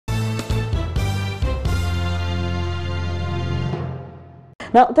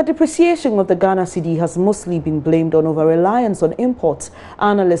Now, the depreciation of the Ghana Cedi has mostly been blamed on over-reliance on imports.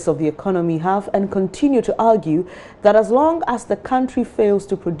 Analysts of the economy have and continue to argue that as long as the country fails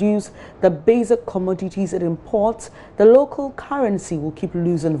to produce the basic commodities it imports, the local currency will keep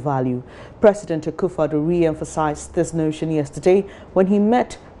losing value. President Akufo-Addo re-emphasized this notion yesterday when he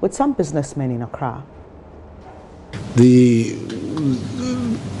met with some businessmen in Accra. The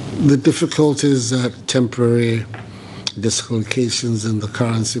difficulties that temporary dislocations in the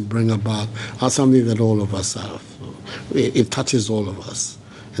currency bring about are something that all of us have. It touches all of us,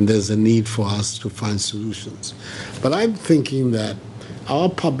 and there's a need for us to find solutions. But I'm thinking that our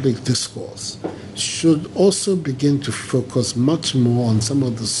public discourse should also begin to focus much more on some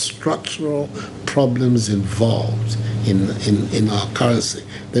of the structural problems involved in our currency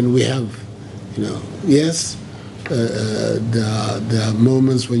than we have. Yes, there are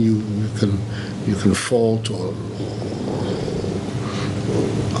moments when you can fault or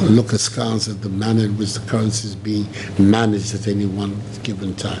look askance at the manner in which the currency is being managed at any one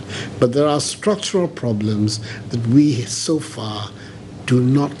given time. But there are structural problems that we so far do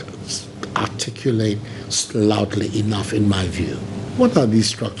not articulate loudly enough, in my view. What are these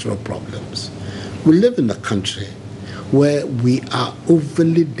structural problems? We live in a country where we are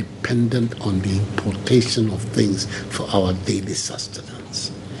overly dependent on the importation of things for our daily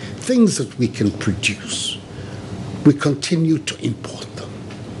sustenance. Things that we can produce, we continue to import them.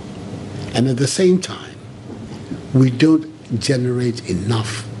 And at the same time, we don't generate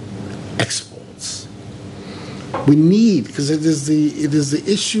enough exports. We need, because it is the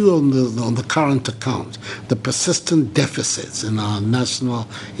issue on the current account, the persistent deficits in our national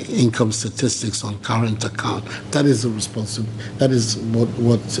income statistics on current account. That is the responsibility. That is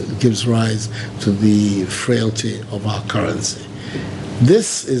what gives rise to the frailty of our currency.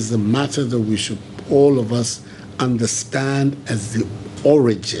 This is a matter that we should, all of us, understand as the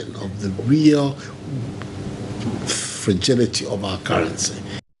origin of the real fragility of our currency.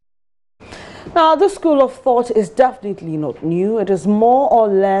 Now, this school of thought is definitely not new. It is more or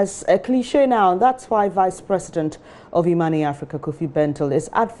less a cliche now, and that's why Vice President of Imani Africa, Kofi is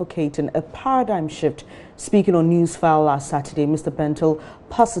advocating a paradigm shift. Speaking on Newsfile last Saturday, Mr. Bentel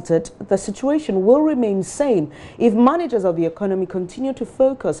posited the situation will remain sane if managers of the economy continue to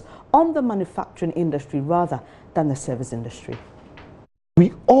focus on the manufacturing industry rather than the service industry.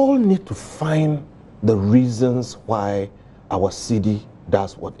 We all need to find the reasons why our city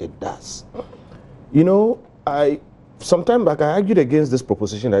does what it does. You know, sometime back I argued against this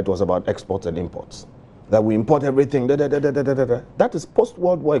proposition that it was about exports and imports, that we import everything. That is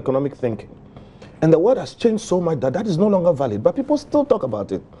post-World War economic thinking. And the world has changed so much that is no longer valid, but people still talk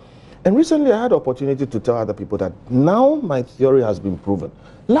about it. And recently I had the opportunity to tell other people that now my theory has been proven.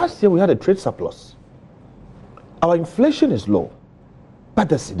 Last year we had a trade surplus. Our inflation is low, but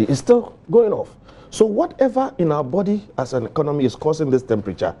the city is still going off. So whatever in our body as an economy is causing this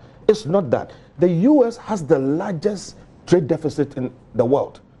temperature, it's not that. The US has the largest trade deficit in the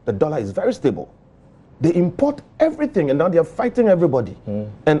world. The dollar is very stable. They import everything and now they're fighting everybody.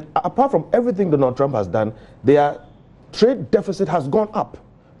 And apart from everything Donald Trump has done, their trade deficit has gone up,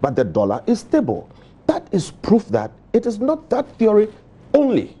 but the dollar is stable. That is proof that it is not that theory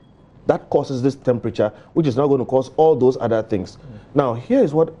only that causes this temperature, which is not going to cause all those other things. Now, here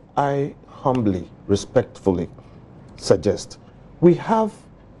is what I humbly, respectfully suggest. We have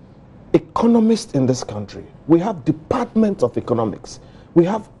economists in this country. We have departments of economics. We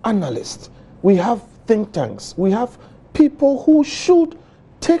have analysts. We have think tanks. We have people who should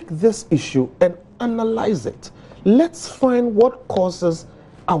take this issue and analyze it. Let's find what causes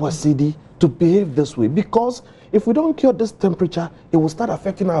our city to behave this way, because if we don't cure this temperature, it will start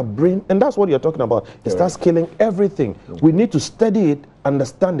affecting our brain, and that's what you're talking about. It starts killing everything. We need to study it,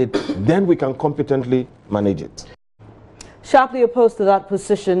 understand it, then we can competently manage it. Sharply opposed to that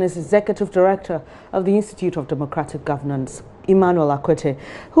position is Executive Director of the Institute of Democratic Governance, Emmanuel Akwete,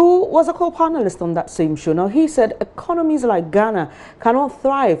 who was a co-panelist on that same show. Now, he said economies like Ghana cannot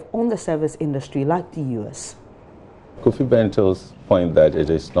thrive on the service industry like the US. Kofi Bentel's point that it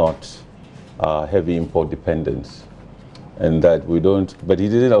is not heavy import dependence, and that we don't, but he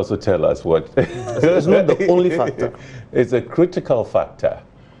didn't also tell us what. It's not the only factor. It's a critical factor,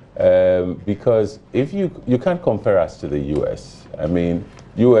 because if you can't compare us to the US. I mean,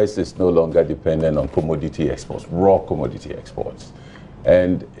 US is no longer dependent on commodity exports, raw commodity exports.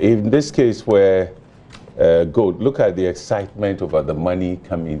 And in this case where gold, look at the excitement over the money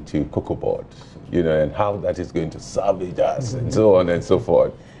coming to cocoa board, and how that is going to salvage us and so on and so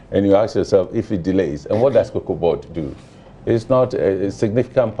forth. And you ask yourself, if it delays, and what does cocoa board do? It's not a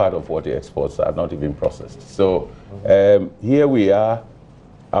significant part of what it exports are not even processed. So here we are,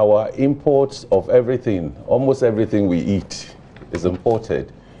 our imports of everything, almost everything we eat is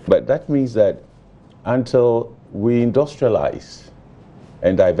imported. But that means that until we industrialize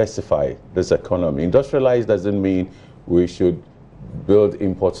and diversify this economy, industrialize doesn't mean we should build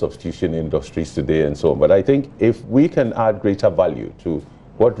import substitution industries today and so on. But I think if we can add greater value to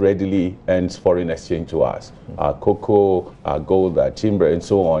what readily earns foreign exchange to us, our cocoa, our gold, our timber, and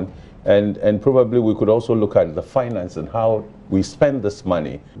so on, and probably we could also look at the finance and how we spend this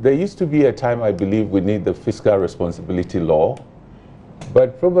money. There used to be a time, I believe, we need the fiscal responsibility law,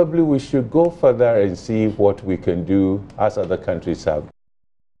 but probably we should go further and see what we can do as other countries have.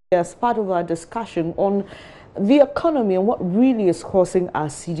 As part of our discussion on the economy and what really is causing our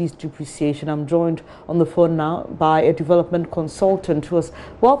Cedi's depreciation, I'm joined on the phone now by a development consultant who has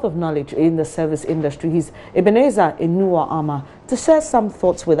wealth of knowledge in the service industry. He's Ebenezer Inuwa-Ama, to share some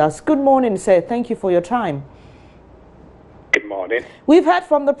thoughts with us. Good morning, sir. Thank you for your time. Good morning. We've heard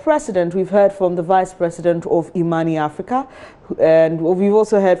from the president, we've heard from the vice president of Imani Africa, and we've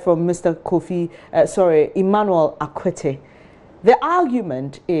also heard from Mr. Emmanuel Akwete. The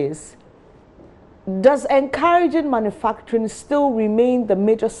argument is, does encouraging manufacturing still remain the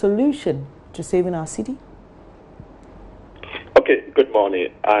major solution to saving our city? Okay, good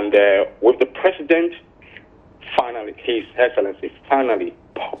morning. And with the president finally, His Excellency finally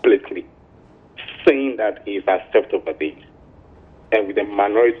publicly saying that he is accepted over this, and with the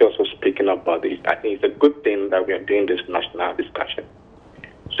minority also speaking about this, I think it's a good thing that we are doing this national discussion.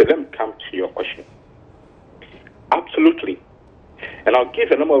 So let me come to your question. Absolutely. And I'll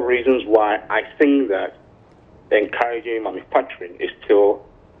give a number of reasons why I think that encouraging manufacturing is still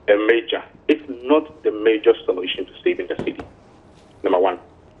a major, if not the major solution to saving the city. Number one,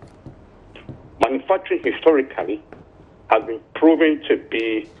 manufacturing historically has been proven to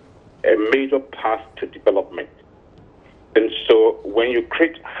be a major path to development. And so when you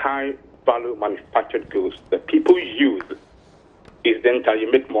create high-value manufactured goods that people use, is then that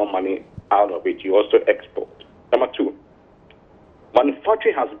you make more money out of it. You also export. Number two,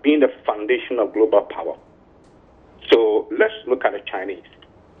 manufacturing has been the foundation of global power. So let's look at the Chinese.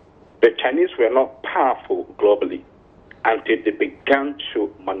 The Chinese were not powerful globally until they began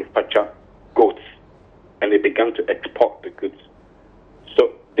to manufacture goods and they began to export the goods.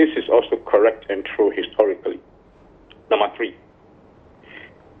 So this is also correct and true historically. Number three,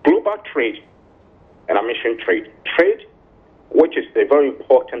 global trade, and I mentioned trade. Trade, which is a very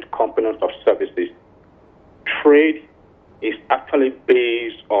important component of services, trade is actually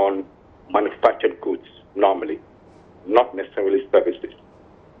based on manufactured goods normally, not necessarily services.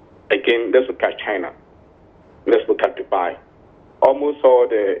 Again, let's look at China. Let's look at Dubai. Almost all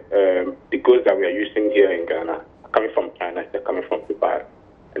the goods that we are using here in Ghana are coming from China. They're coming from Dubai.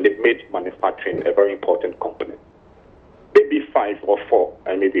 And they've made manufacturing a very important component. Maybe 5 or 4,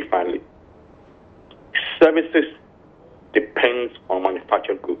 and maybe finally. Services depends on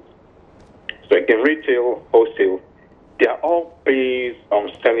manufactured goods. So again, retail, wholesale, they are all based on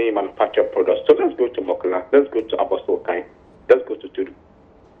selling manufactured products. So let's go to Mokala, let's go to Abosokai, let's go to Tudu,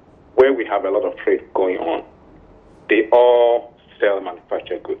 where we have a lot of trade going on. They all sell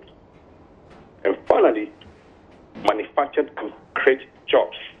manufactured goods. And finally, manufactured goods create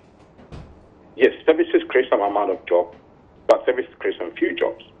jobs. Yes, services create some amount of jobs, but services create some few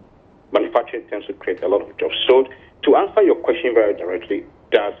jobs. Manufacturing tends to create a lot of jobs. So to answer your question very directly,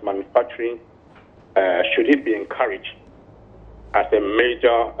 does manufacturing, should it be encouraged as a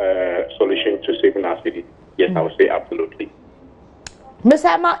major solution to saving our city? Yes, I would say absolutely. Ms.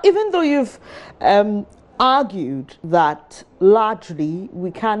 Emma, even though you've argued that largely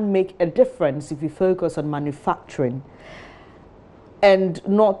we can make a difference if we focus on manufacturing and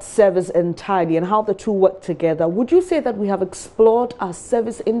not service entirely, and how the two work together, would you say that we have explored our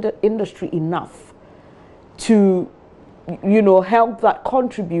service industry enough to, you know, help that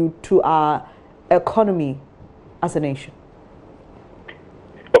contribute to our economy as a nation?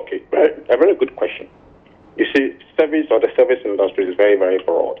 Okay, a very good question. You see, service or the service industry is very, very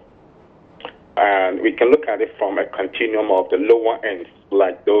broad. And we can look at it from a continuum of the lower ends,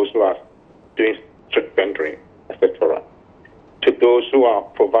 like those who are doing street vending, etc., to those who are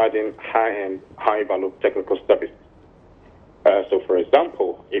providing high-end, high-value technical services. So, for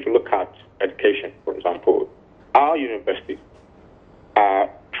example, if you look at education, for example, our universities are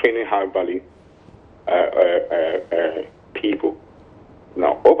training high-value people.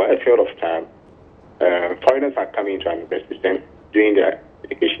 Now, over a period of time, foreigners are coming into our universities and doing their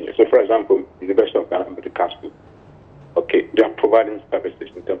education. So, for example, University of Ghana Medical School, okay, they are providing services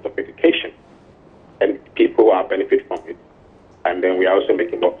in terms of education, and people are benefiting from it. And then we are also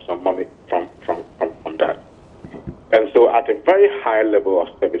making some money from that. And so at a very very high level of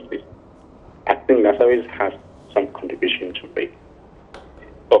services, I think that service has some contribution to make.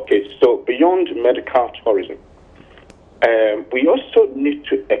 Okay, so beyond medical tourism, we also need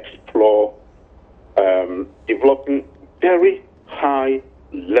to explore developing very high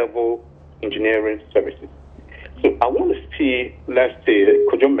level engineering services. So I want to see, let's say,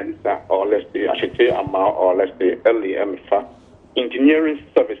 Kojo Mensa, or let's say, I should say, Amal, or let's say, LEMFA, engineering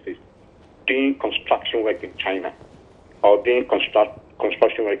services doing construction work in China, or doing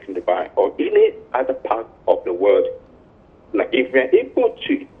construction work in Dubai, or any other part of the world. Now, if we are able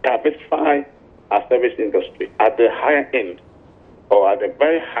to diversify our service industry at the higher end, or at a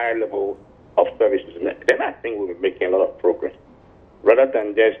very high level of services, then I think we'll be making a lot of progress, rather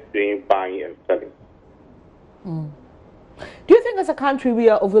than just doing buying and selling. Do you think as a country we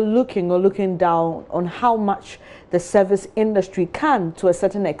are overlooking or looking down on how much the service industry can, to a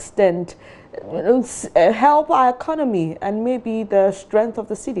certain extent, help our economy and maybe the strength of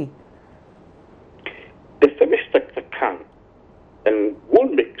the city? The service sector can and will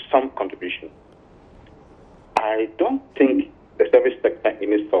make some contribution. I don't think the service sector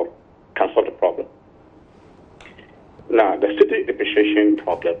in itself can solve the problem. Now, the city depreciation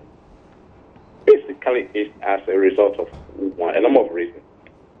problem basically is as a result of a number of reasons,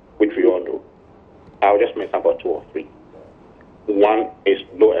 which we all know. I'll just mention about 2 or 3. One is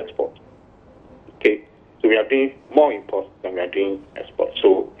low export. Okay, so we are doing more imports than we are doing exports.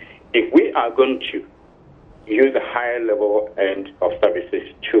 So if we are going to use a higher level end of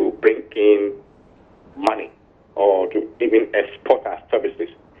services to bring in money or to even export our services,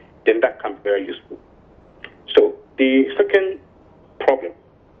 then that can be very useful. So the second problem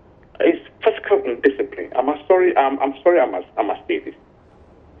is fiscal indiscipline. I'm sorry, I must say this.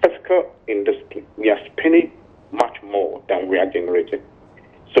 Fiscal indiscipline. We are spending much more than we are generating.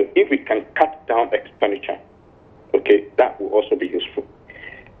 So if we can cut down expenditure, okay, that will also be useful.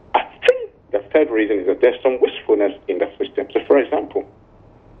 I think the third reason is that there's some wastefulness in the system. So, for example,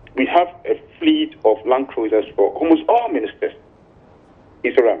 we have a fleet of Land Cruisers for almost all ministers.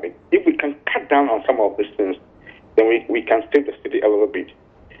 Is what I mean. If we can cut down on some of these things, then we can save the city a little bit.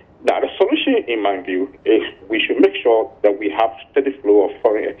 Now, the solution, in my view, is we should make sure that we have steady flow of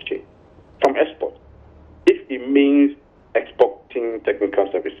foreign exchange from export. If it means exporting technical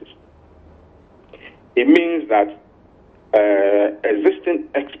services, it means that existing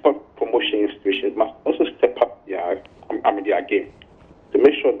export promotion institutions must also step up their game to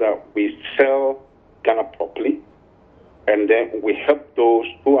make sure that we sell Ghana properly, and then we help those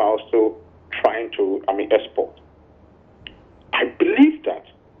who are also trying to export. I believe that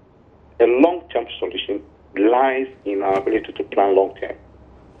a long-term solution lies in our ability to plan long-term,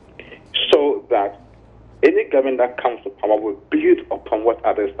 so that any government that comes to power will build upon what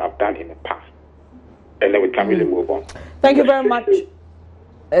others have done in the past, and then we can really move on. Thank you very much.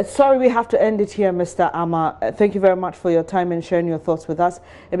 Sorry, we have to end it here, Mr. Ama. Thank you very much for your time and sharing your thoughts with us.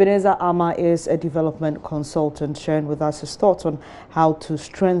 Ebenezer Ama is a development consultant, sharing with us his thoughts on how to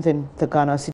strengthen the Ghana city.